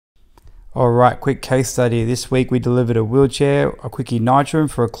Alright, quick case study. This week we delivered a wheelchair, a Quickie Nirtum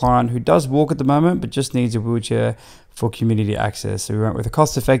for a client who does walk at the moment but just needs a wheelchair for community access. So we went with a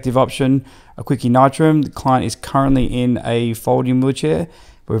cost-effective option, a Quickie Nirtum. The client is currently in a folding wheelchair.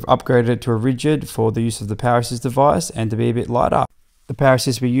 We've upgraded it to a rigid for the use of the power assist device and to be a bit lighter. The power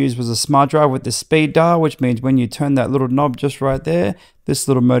assist we used was a Smartdrive with the speed dial, which means when you turn that little knob just right there, this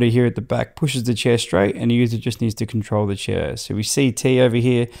little motor here at the back pushes the chair straight and the user just needs to control the chair. So we see T over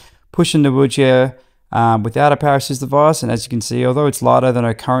here pushing the wheelchair without a power assist device, and as you can see, although it's lighter than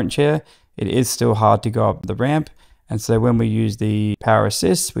our current chair, it is still hard to go up the ramp. And so when we use the power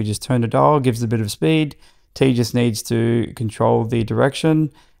assist, we just turn the dial, gives a bit of speed. T just needs to control the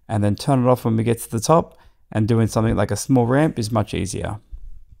direction and then turn it off when we get to the top, and doing something like a small ramp is much easier.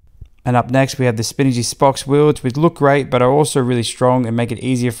 And up next we have the Spingy Spox wheels, which look great but are also really strong and make it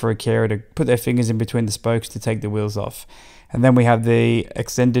easier for a carer to put their fingers in between the spokes to take the wheels off. And then we have the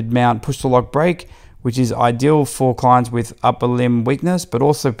extended mount push to lock brake, which is ideal for clients with upper limb weakness, but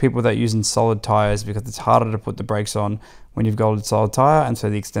also people that are using solid tires, because it's harder to put the brakes on when you've got a solid tire, and so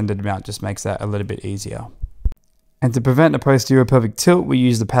the extended mount just makes that a little bit easier. And to prevent a posterior pelvic tilt, we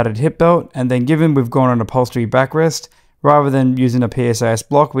use the padded hip belt, and then given we've gone on upholstery backrest, rather than using a PSIS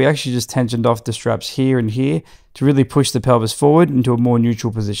block, we actually just tensioned off the straps here and here to really push the pelvis forward into a more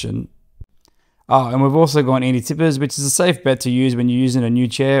neutral position. Oh, and we've also got anti-tippers, which is a safe bet to use when you're using a new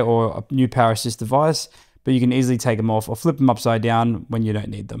chair or a new power assist device, but you can easily take them off or flip them upside down when you don't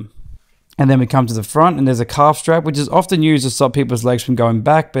need them. And then we come to the front, and there's a calf strap, which is often used to stop people's legs from going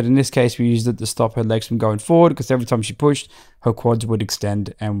back, but in this case we used it to stop her legs from going forward, because every time she pushed, her quads would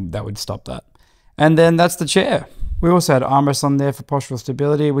extend and that would stop that. And then that's the chair. We also had armrests on there for postural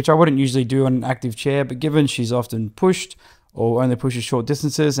stability, which I wouldn't usually do on an active chair, but given she's often pushed or only pushes short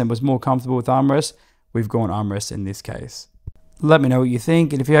distances and was more comfortable with armrests, we've gone armrests in this case. Let me know what you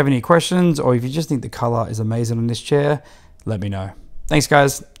think, and if you have any questions or if you just think the color is amazing on this chair, let me know. Thanks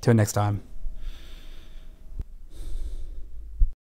guys, till next time.